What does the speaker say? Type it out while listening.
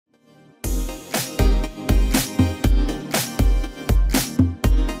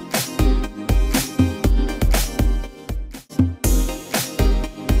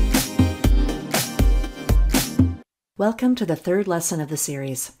Welcome to the third lesson of the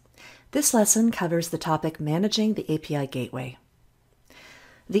series. This lesson covers the topic Managing the API Gateway.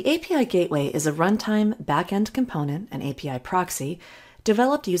 The API Gateway is a runtime backend component, an API proxy,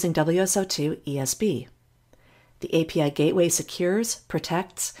 developed using WSO2 ESB. The API Gateway secures,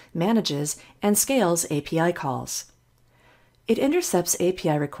 protects, manages, and scales API calls. It intercepts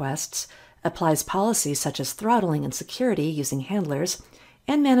API requests, applies policies such as throttling and security using handlers,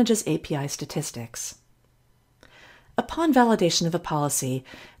 and manages API statistics. Upon validation of a policy,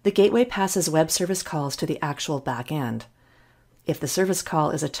 the gateway passes web service calls to the actual backend. If the service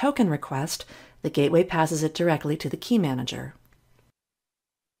call is a token request, the gateway passes it directly to the key manager.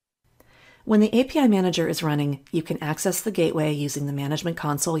 When the API manager is running, you can access the gateway using the Management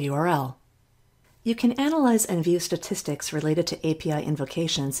Console URL. You can analyze and view statistics related to API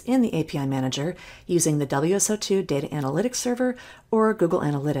invocations in the API manager using the WSO2 Data Analytics Server or Google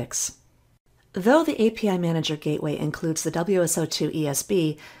Analytics. Though the API Manager Gateway includes the WSO2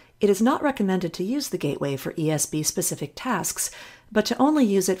 ESB, it is not recommended to use the gateway for ESB-specific tasks, but to only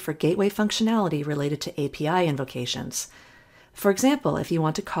use it for gateway functionality related to API invocations. For example, if you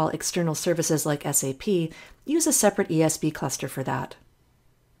want to call external services like SAP, use a separate ESB cluster for that.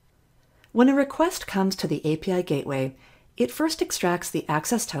 When a request comes to the API Gateway, it first extracts the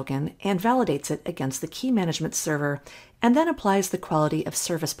access token and validates it against the key management server, and then applies the quality of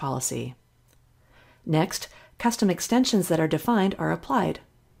service policy. Next, custom extensions that are defined are applied.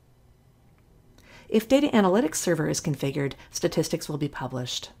 If Data Analytics Server is configured, statistics will be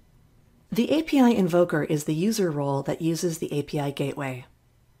published. The API Invoker is the user role that uses the API Gateway.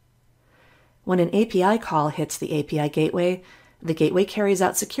 When an API call hits the API Gateway, the gateway carries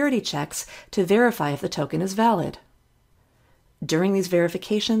out security checks to verify if the token is valid. During these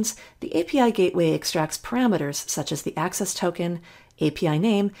verifications, the API Gateway extracts parameters such as the access token, API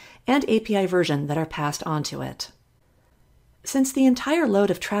name, and API version that are passed onto it. Since the entire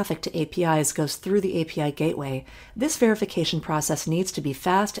load of traffic to APIs goes through the API Gateway, this verification process needs to be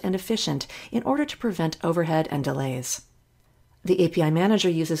fast and efficient in order to prevent overhead and delays. The API Manager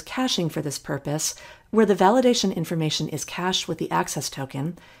uses caching for this purpose, where the validation information is cached with the access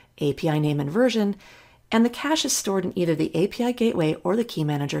token, API name and version, and the cache is stored in either the API Gateway or the Key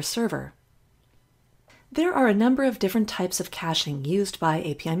Manager server. There are a number of different types of caching used by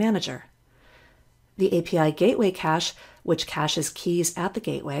API Manager. The API Gateway cache, which caches keys at the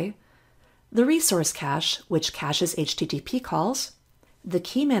gateway, the Resource cache, which caches HTTP calls, the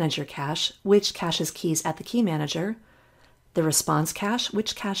Key Manager cache, which caches keys at the Key Manager, the Response cache,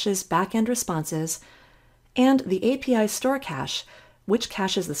 which caches backend responses, and the API Store cache, which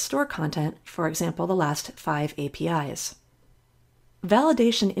caches the store content, for example, the last 5 APIs.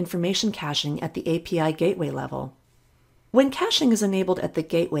 Validation information caching at the API Gateway level. When caching is enabled at the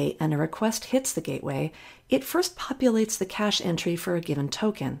gateway and a request hits the gateway, it first populates the cache entry for a given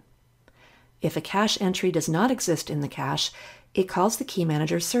token. If a cache entry does not exist in the cache, it calls the Key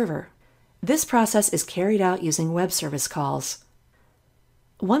Manager server. This process is carried out using web service calls.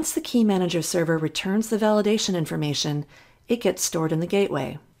 Once the Key Manager server returns the validation information, it gets stored in the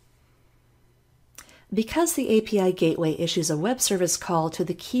gateway. Because the API Gateway issues a web service call to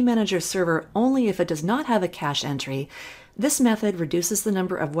the Key Manager server only if it does not have a cache entry, this method reduces the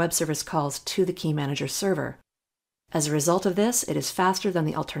number of web service calls to the Key Manager server. As a result of this, it is faster than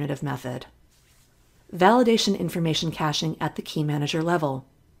the alternative method. Validation information caching at the Key Manager level.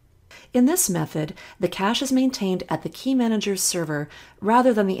 In this method, the cache is maintained at the Key Manager's server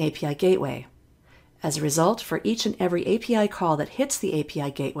rather than the API Gateway. As a result, for each and every API call that hits the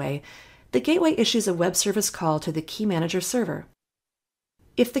API Gateway, the gateway issues a web service call to the Key Manager server.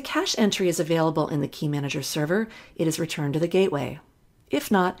 If the cache entry is available in the Key Manager server, it is returned to the gateway. If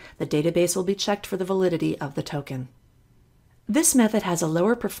not, the database will be checked for the validity of the token. This method has a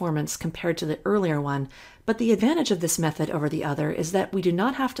lower performance compared to the earlier one, but the advantage of this method over the other is that we do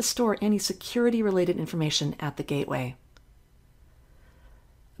not have to store any security-related information at the gateway.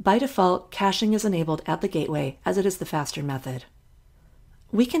 By default, caching is enabled at the gateway as it is the faster method.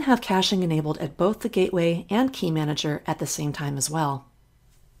 We can have caching enabled at both the gateway and Key Manager at the same time as well.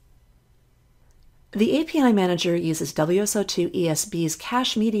 The API Manager uses WSO2 ESB's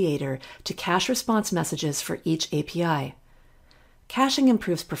Cache Mediator to cache response messages for each API. Caching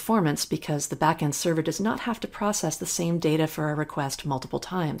improves performance because the backend server does not have to process the same data for a request multiple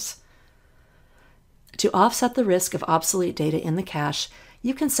times. To offset the risk of obsolete data in the cache,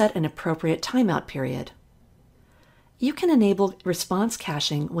 you can set an appropriate timeout period. You can enable response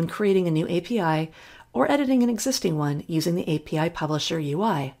caching when creating a new API or editing an existing one using the API Publisher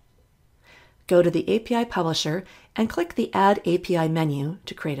UI. Go to the API Publisher and click the Add API menu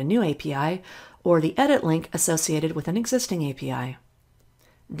to create a new API, or the edit link associated with an existing API.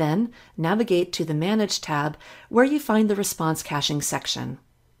 Then, navigate to the Manage tab where you find the response caching section.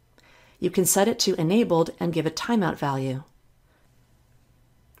 You can set it to Enabled and give it timeout value.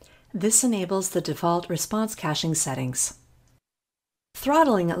 This enables the default response caching settings.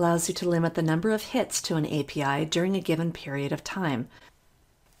 Throttling allows you to limit the number of hits to an API during a given period of time.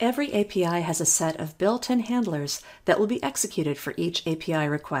 Every API has a set of built-in handlers that will be executed for each API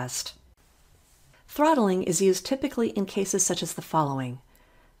request. Throttling is used typically in cases such as the following: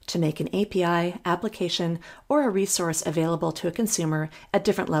 to make an API, application, or a resource available to a consumer at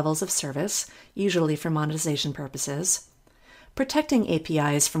different levels of service, usually for monetization purposes, protecting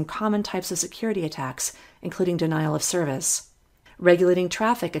APIs from common types of security attacks, including denial of service, regulating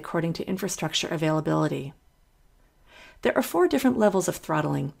traffic according to infrastructure availability. There are 4 different levels of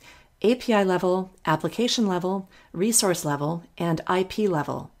throttling: API level, application level, resource level, and IP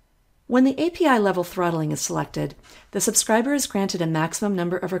level. When the API level throttling is selected, the subscriber is granted a maximum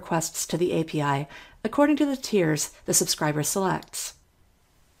number of requests to the API according to the tiers the subscriber selects.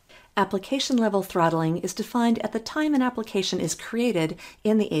 Application level throttling is defined at the time an application is created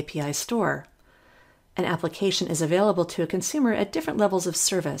in the API store. An application is available to a consumer at different levels of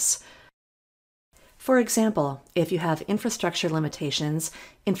service. For example, if you have infrastructure limitations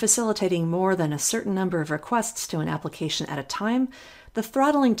in facilitating more than a certain number of requests to an application at a time, the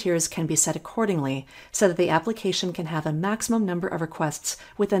throttling tiers can be set accordingly so that the application can have a maximum number of requests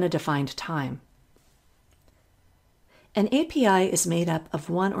within a defined time. An API is made up of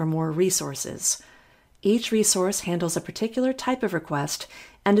one or more resources. Each resource handles a particular type of request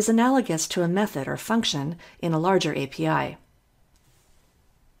and is analogous to a method or function in a larger API.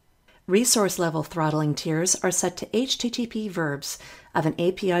 Resource-level throttling tiers are set to HTTP verbs of an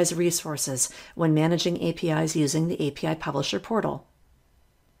API's resources when managing APIs using the API Publisher portal.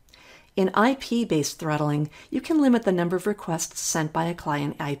 In IP-based throttling, you can limit the number of requests sent by a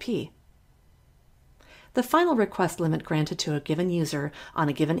client IP. The final request limit granted to a given user on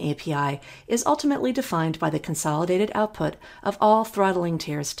a given API is ultimately defined by the consolidated output of all throttling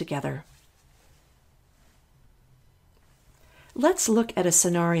tiers together. Let's look at a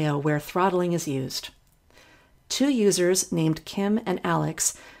scenario where throttling is used. 2 users named Kim and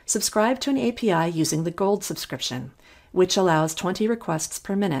Alex subscribe to an API using the Gold subscription, which allows 20 requests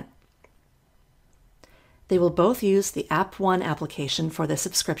per minute. They will both use the App1 application for the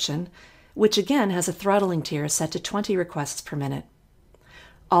subscription, which again has a throttling tier set to 20 requests per minute.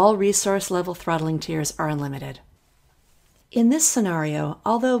 All resource-level throttling tiers are unlimited. In this scenario,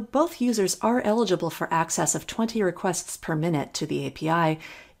 although both users are eligible for access of 20 requests per minute to the API,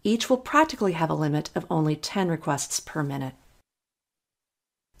 each will practically have a limit of only 10 requests per minute.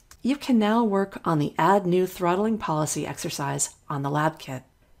 You can now work on the Add New Throttling Policy exercise on the lab kit.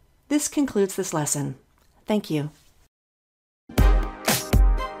 This concludes this lesson. Thank you.